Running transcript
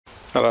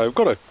Hello, I've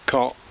got a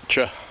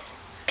Karcher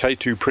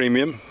K2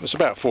 Premium. It's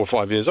about 4 or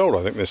 5 years old,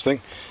 I think, this thing.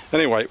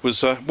 Anyway, it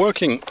was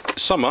working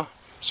summer,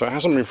 so it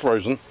hasn't been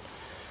frozen.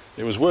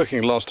 It was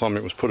working last time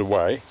it was put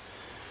away,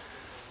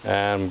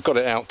 and got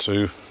it out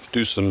to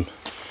do some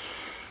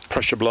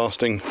pressure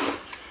blasting,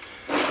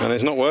 and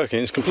it's not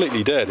working. It's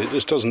completely dead. It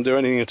just doesn't do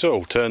anything at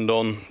all. Turned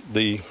on,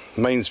 the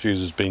mains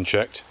fuse has been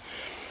checked.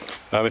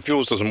 If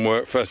yours doesn't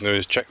work, first thing to do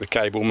is check the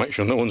cable, make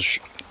sure no one's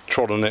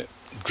trod on it,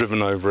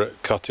 driven over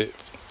it, cut it,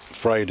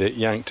 frayed it,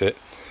 yanked it.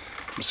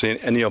 I'm seeing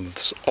any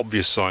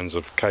obvious signs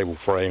of cable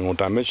fraying or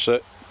damage, so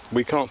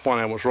we can't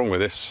find out what's wrong with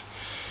this.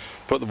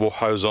 Put the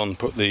hose on,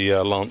 put the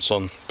lance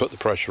on, put the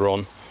pressure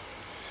on,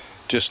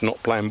 just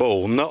not playing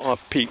ball, not a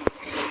peep.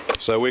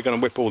 So we're going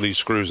to whip all these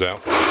screws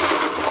out.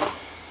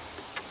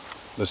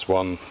 This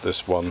one,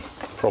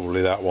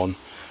 probably that one,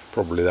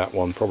 probably that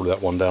one, probably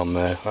that one down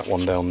there, that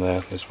one down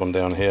there, this one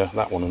down here,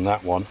 that one and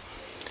that one,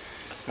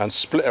 and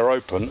split her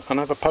open and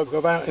have a poke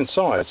about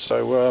inside.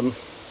 So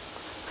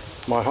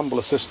my humble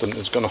assistant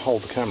is going to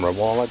hold the camera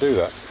while I do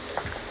that.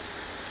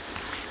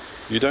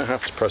 You don't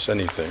have to press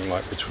anything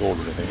like record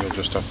or anything, you'll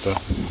just have to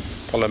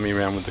follow me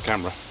around with the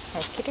camera.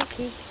 Okie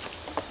dokie.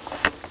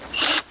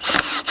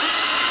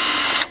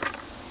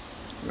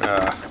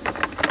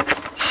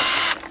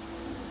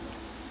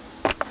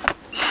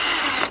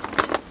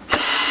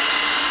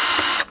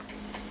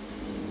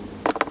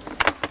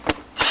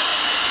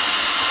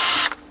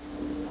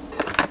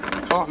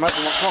 Can't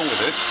imagine what's wrong with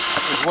this.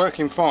 It's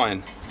working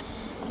fine,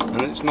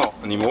 and it's not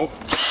anymore.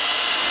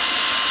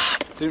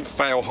 It didn't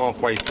fail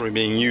halfway through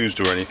being used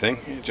or anything.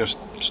 It just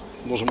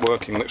wasn't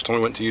working next time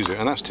we went to use it,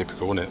 and that's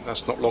typical, isn't it?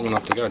 That's not long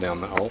enough to go down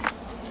that hole.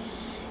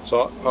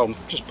 So I'll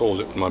just pause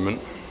it for a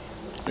moment.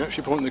 You're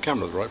actually pointing the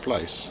camera at the right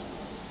place.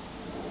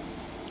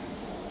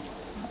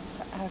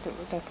 How do it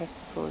look like, I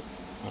suppose?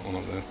 That one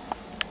up there.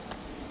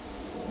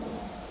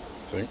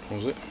 I think,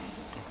 was it?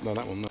 No,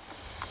 that one there.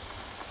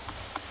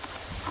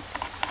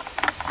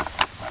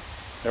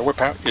 Now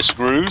whip out your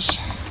screws.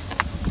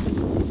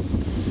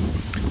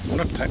 I'm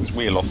going to take this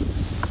wheel off.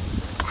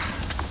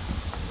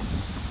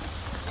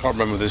 Can't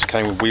remember if this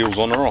came with wheels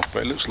on or off,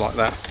 but it looks like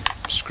that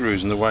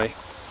screw's in the way.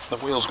 The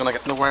wheel's going to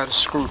get in the way of the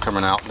screw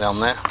coming out down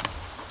there.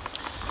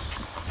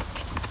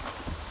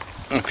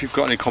 And if you've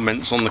got any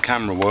comments on the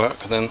camera work,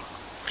 then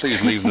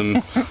please leave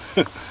them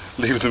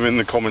leave them in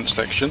the comments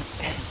section,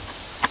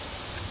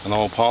 and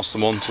I'll pass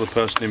them on to the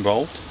person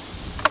involved.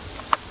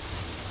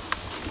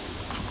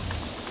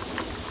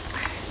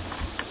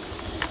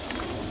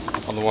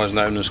 Otherwise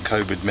known as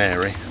COVID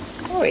Mary.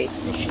 Oi.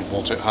 She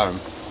brought it home.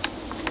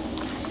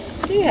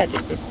 You had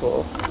it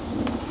before.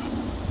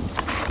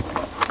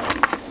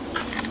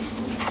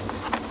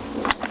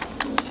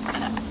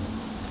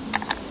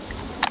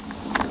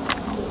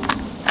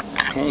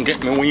 Can't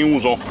get my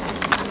wheels off.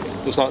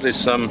 Looks like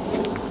this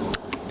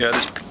yeah,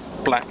 this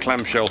black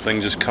clamshell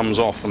thing just comes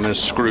off and there's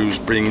screws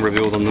being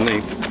revealed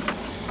underneath.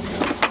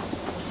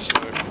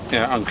 So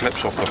yeah,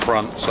 unclips off the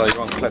front, so you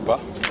unclip her.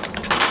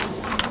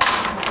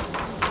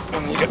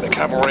 And you get the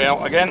cavalry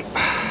out again.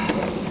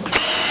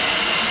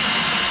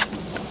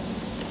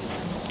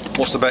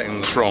 What's the betting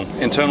that's wrong?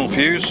 Internal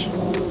fuse?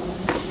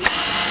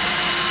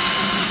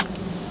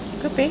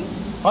 Could be.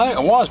 I think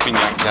a wire's been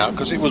yanked out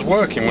because it was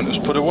working when it was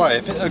put away.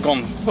 If it had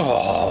gone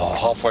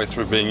halfway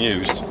through being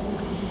used,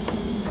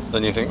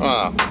 then you think,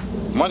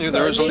 mind you,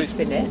 there is a leaf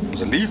in it.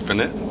 There's a leaf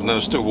in it, and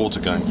there's still water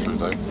going through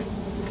though.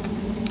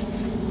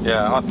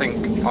 Yeah, I'm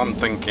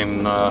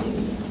thinking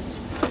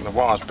the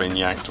wire's been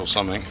yanked or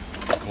something.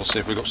 We'll see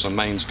if we've got some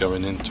mains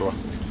going into her.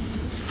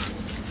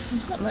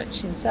 There's not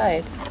much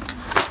inside.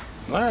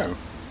 No,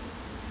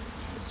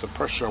 it's a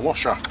pressure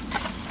washer.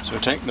 So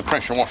take the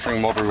pressure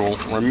washing module,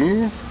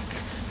 remove.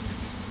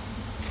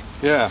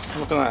 Yeah,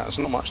 look at that, there's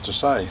not much to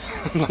say.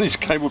 This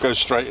cable goes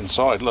straight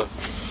inside, look.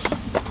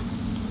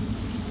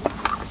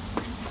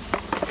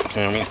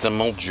 Okay, it's a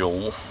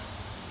module.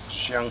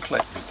 She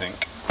unclip, you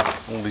think?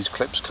 All these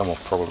clips come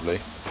off probably.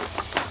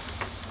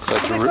 So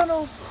Have they gone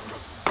all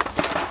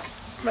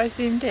right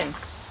zoomed in?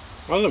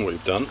 I don't know what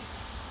you've done.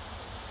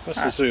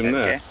 That's the zoom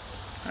there. Okay.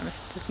 I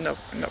must have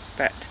knocked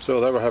that. So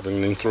they were having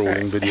an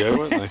enthralling video,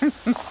 weren't they?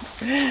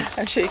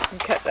 I'm sure you can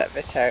cut that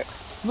bit out.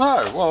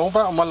 No, well, what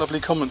about my lovely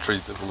commentary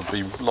that will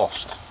be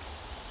lost?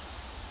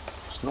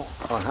 It's not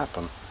going to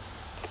happen.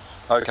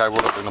 Okay,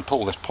 well, we're going to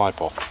pull this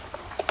pipe off.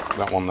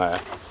 That one there.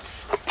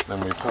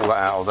 Then we pull that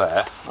out of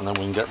there, and then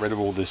we can get rid of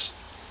all this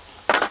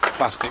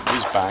plastic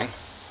whiz bang.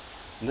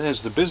 And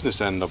there's the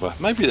business end of her.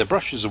 Maybe the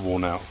brushes are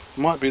worn out.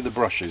 Might be the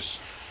brushes.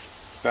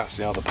 That's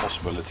the other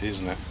possibility,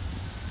 isn't it?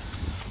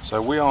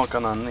 So we are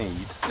going to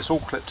need, it's all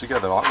clipped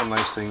together like one of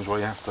those things where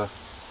you have to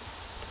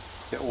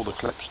get all the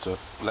clips to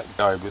let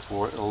go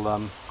before it'll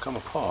come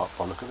apart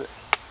by the look of it.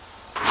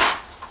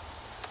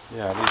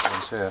 Yeah, these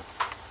ones here.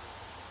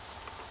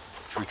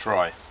 Should we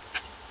try?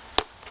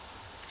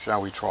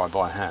 Shall we try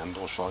by hand,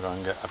 or shall I go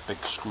and get a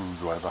big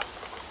screwdriver?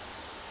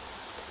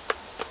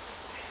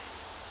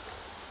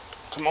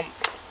 Come on.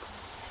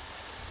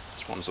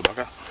 This one's a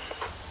bugger.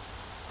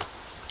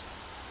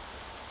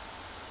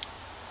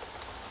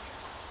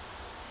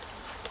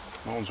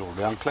 That one's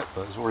already unclipped,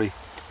 but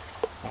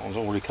that one's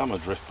already come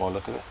adrift by the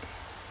look of it.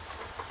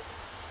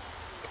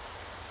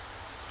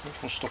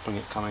 Which one's stopping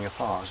it coming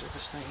apart? Is it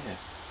this thing here?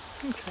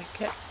 Looks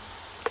like it.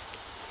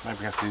 Maybe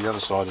we have to do the other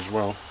side as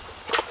well.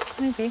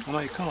 Maybe. Well, no,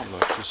 you can't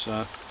look, because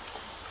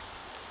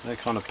they're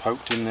kind of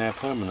poked in there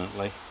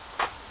permanently.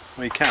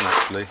 Well, you can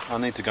actually. I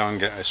need to go and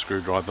get a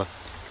screwdriver.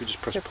 If you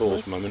just press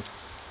pause a moment.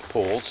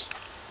 Pause.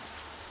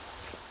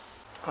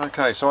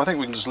 Okay, so I think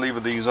we can just lever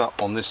these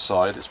up on this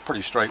side. It's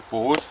pretty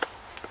straightforward.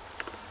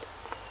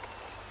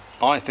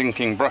 I'm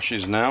thinking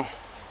brushes now,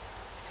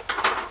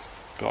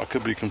 but I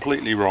could be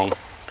completely wrong.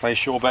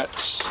 Place your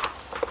bets.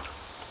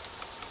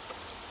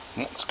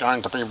 What's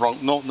going to be wrong?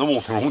 Not the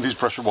normal thing wrong with these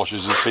pressure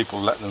washers is people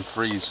let them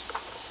freeze,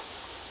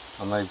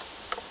 and they've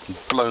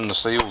blown the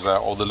seals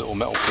out, or the little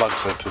metal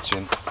plugs they put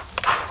in.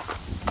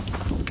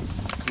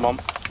 Come on.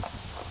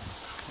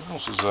 What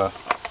else is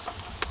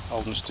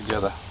holding us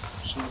together?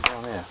 Something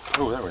down here.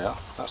 Oh, there we are.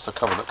 That's the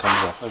cover that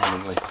comes off,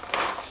 evidently.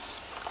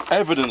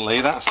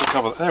 Evidently, that's the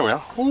cover. There we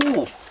are.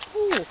 Ooh.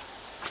 Ooh.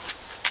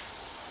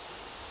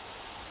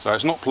 So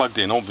it's not plugged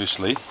in,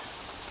 obviously.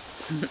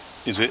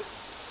 Is it?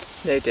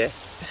 No dear.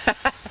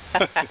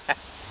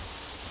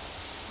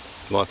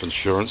 Life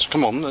insurance.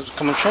 Come on,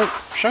 come on,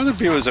 show the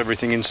viewers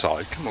everything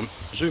inside. Come on,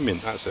 zoom in.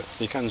 That's it.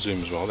 You can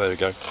zoom as well. There we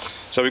go.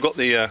 So we've got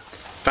the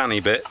fanny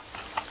bit,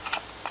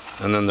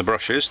 and then the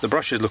brushes. The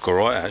brushes look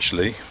alright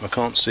actually. I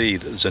can't see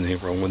that there's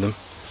anything wrong with them.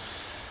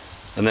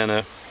 And then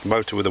a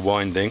motor with a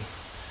winding,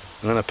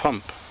 and then a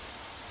pump.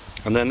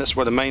 And then that's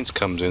where the mains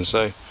comes in.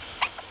 So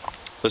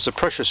there's a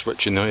pressure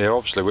switch in here,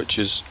 obviously, which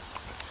is,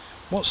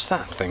 what's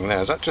that thing there?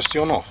 Is that just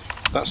the on-off?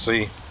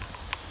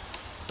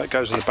 That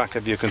goes in the back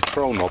of your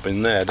control knob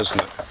in there,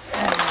 doesn't it?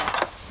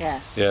 Yeah.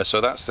 Yeah,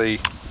 so that's the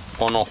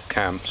on-off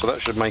cam. So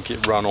that should make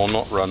it run or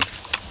not run.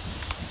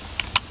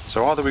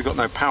 So either we've got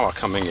no power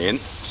coming in,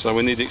 so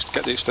we need to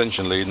get the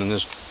extension lead and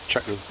just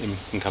check the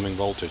incoming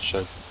voltage.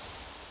 So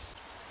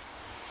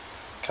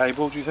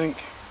cable, do you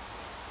think?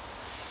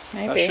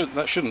 Maybe.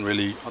 That shouldn't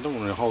really, I don't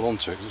want to hold on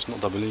to it because it's not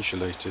double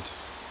insulated.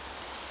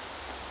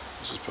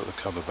 Let's just put the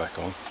cover back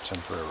on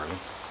temporarily.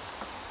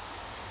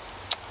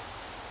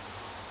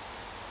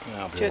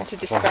 Yeah, do you want to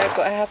describe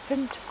what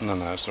happened? No,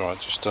 it's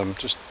alright. Just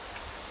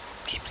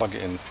plug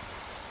it in.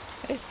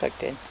 It is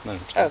plugged in. No,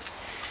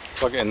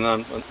 plug it in,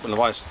 and when the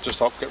wires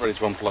just up, get ready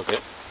to unplug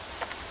it.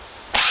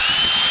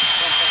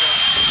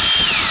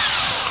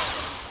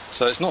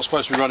 So it's not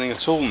supposed to be running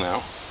at all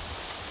now.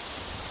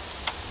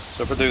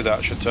 So if I do that,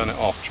 I should turn it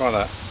off. Try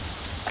that.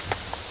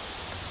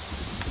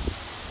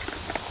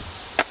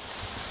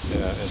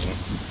 Yeah, it isn't.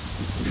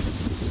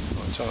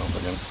 Right, turn it off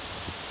again.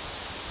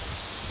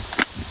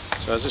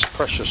 So there's this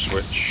pressure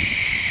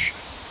switch.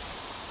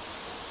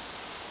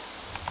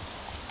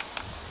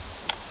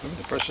 Maybe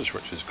the pressure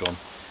switch is gone,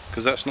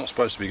 because that's not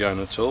supposed to be going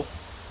at all.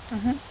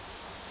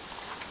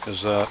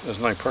 Because there's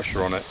no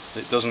pressure on it.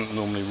 It doesn't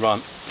normally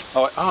run.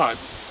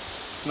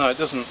 No, it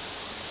doesn't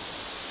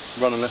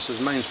run unless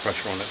there's mains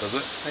pressure on it, does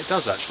it? It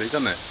does actually,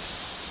 doesn't it?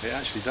 It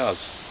actually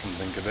does, come to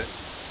think of it.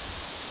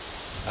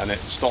 And it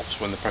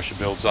stops when the pressure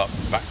builds up.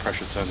 The back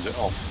pressure turns it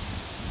off.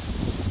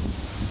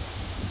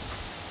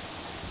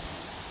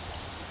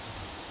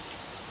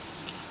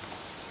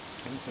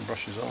 The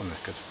brushes are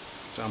knackered.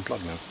 Is it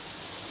unplugged now?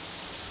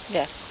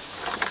 Yeah.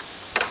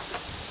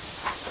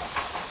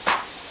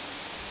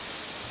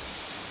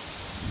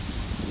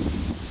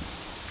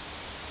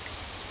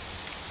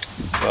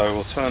 So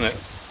we'll turn it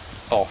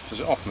off. Is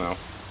it off now?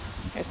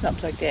 It's not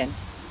plugged in.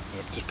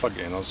 Yeah, just plug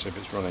it in. I'll see if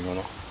it's running or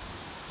not.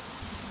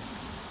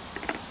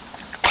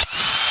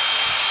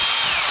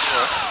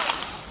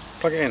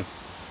 Plug it in.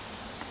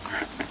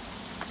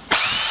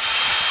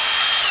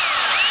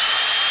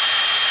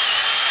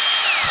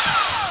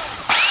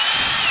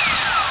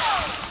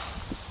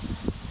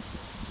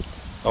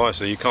 Oh, I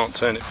see. You can't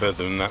turn it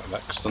further than that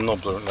because the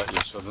knobs don't let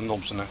you. So the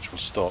knob's an actual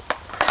stop.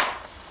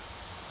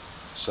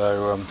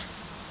 So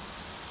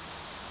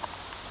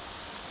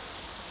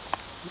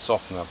it's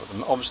off now,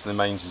 but obviously the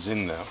mains is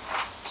in now.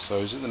 So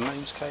is it the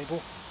mains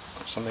cable?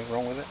 Got something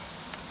wrong with it?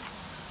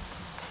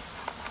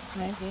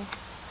 Maybe.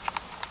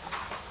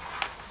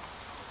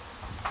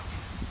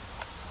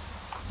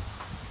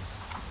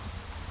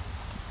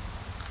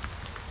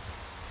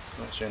 I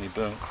don't see any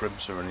burnt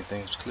cribs or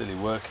anything. It's clearly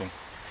working.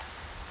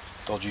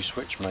 Dodgy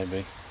switch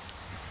maybe.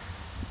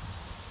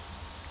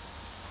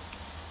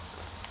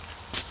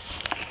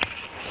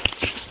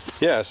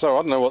 Yeah, so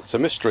I don't know what's the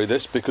mystery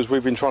this, because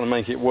we've been trying to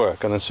make it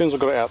work, and as soon as I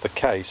got it out the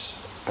case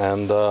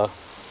and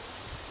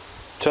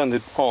turned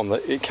it on,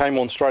 it came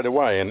on straight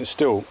away, and it's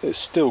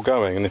still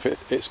going, and if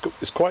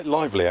it's quite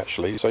lively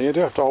actually, so you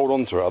do have to hold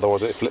on to it,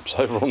 otherwise it flips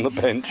over on the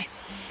bench.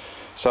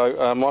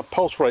 So my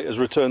pulse rate has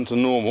returned to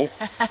normal.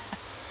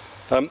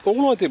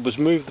 All I did was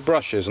move the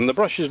brushes, and the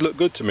brushes look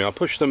good to me. I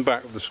pushed them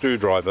back with the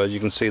screwdriver. You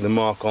can see the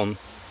mark on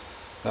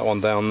that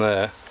one down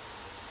there.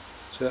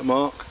 See that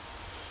mark?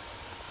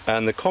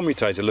 And the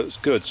commutator looks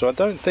good, so I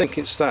don't think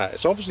it's that.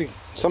 It's obviously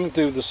something to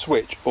do with the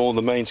switch, or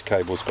the mains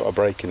cable's got a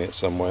break in it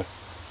somewhere.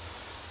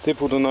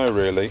 Difficult to know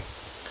really.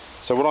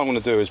 So what I'm going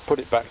to do is put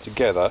it back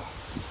together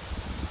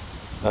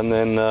and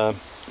then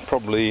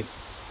probably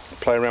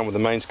play around with the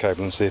mains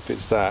cable and see if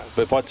it's that.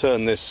 But if I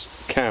turn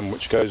this cam,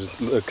 which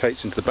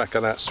locates into the back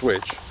of that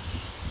switch,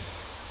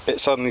 it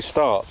suddenly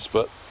starts,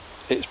 but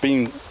it's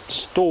been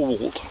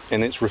stalled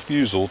in its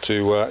refusal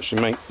to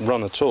actually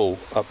run at all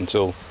up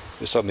until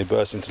it suddenly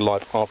bursts into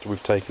life after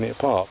we've taken it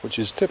apart, which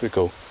is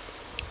typical.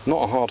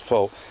 Not a hard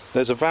fault.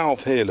 There's a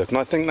valve here, look, and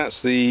I think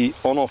that's the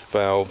on-off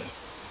valve.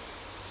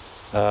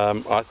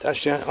 I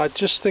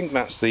just think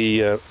that's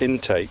the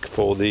intake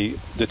for the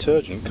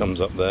detergent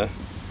comes up there.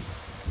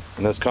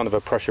 And there's kind of a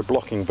pressure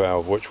blocking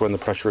valve, which when the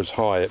pressure is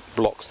high, it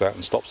blocks that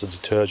and stops the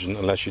detergent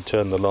unless you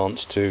turn the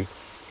lance to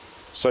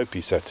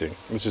soapy setting.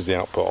 This is the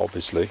output,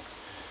 obviously,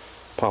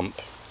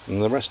 pump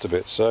and the rest of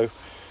it. So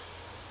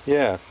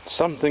yeah,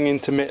 something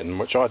intermittent,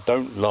 which I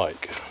don't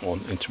like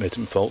on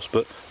intermittent faults,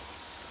 but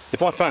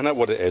if I find out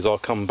what it is, I'll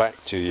come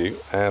back to you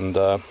and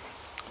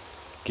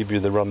give you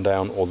the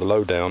rundown or the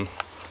lowdown,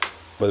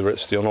 whether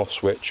it's the on-off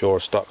switch or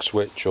a stuck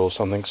switch or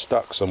something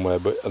stuck somewhere.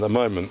 But at the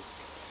moment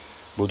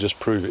we'll just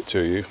prove it to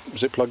you.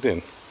 Is it plugged in?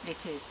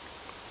 It is.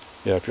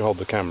 Yeah, if you hold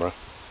the camera.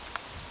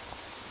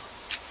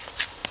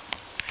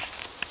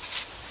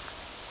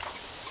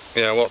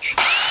 Yeah, watch.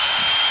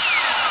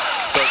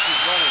 So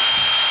she's running.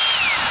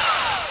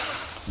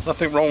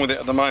 Nothing wrong with it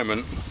at the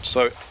moment.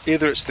 So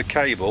either it's the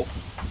cable.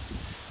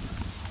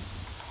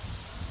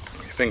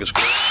 Fingers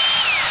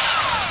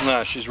crossed.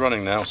 No, she's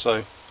running now,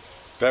 so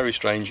very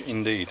strange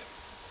indeed.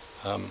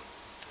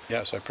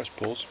 Yeah, so press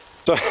pause.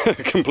 So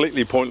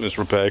completely pointless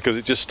repair because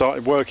it just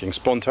started working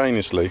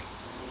spontaneously.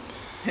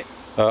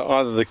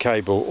 Either the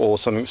cable or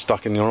something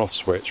stuck in the on-off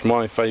switch.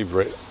 My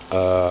favourite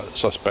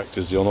suspect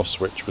is the on-off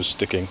switch was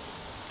sticking.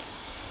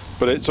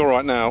 But it's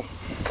alright now.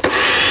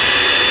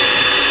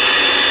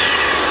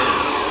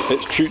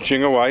 It's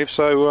chooching away,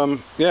 so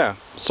yeah,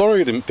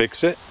 sorry I didn't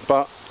fix it,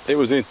 but it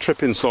was a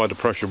trip inside a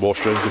pressure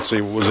washer. You could see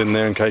what was in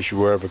there in case you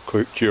were ever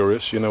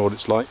curious. You know what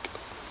it's like.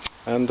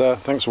 And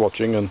thanks for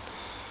watching, and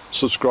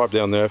subscribe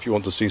down there if you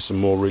want to see some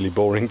more really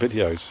boring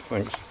videos.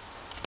 Thanks.